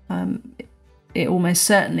 It almost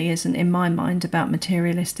certainly isn't, in my mind, about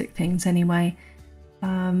materialistic things anyway.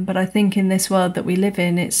 But I think in this world that we live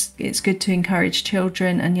in, it's good to encourage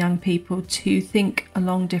children and young people to think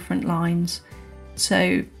along different lines.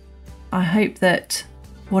 So I hope that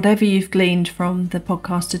whatever you've gleaned from the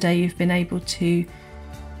podcast today, you've been able to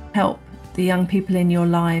help the young people in your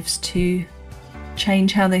lives to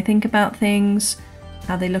change how they think about things,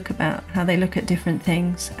 how they look at different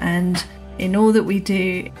things. And in all that we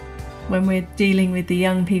do, when we're dealing with the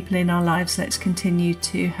young people in our lives, let's continue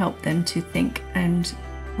to help them to think and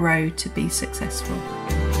grow to be successful.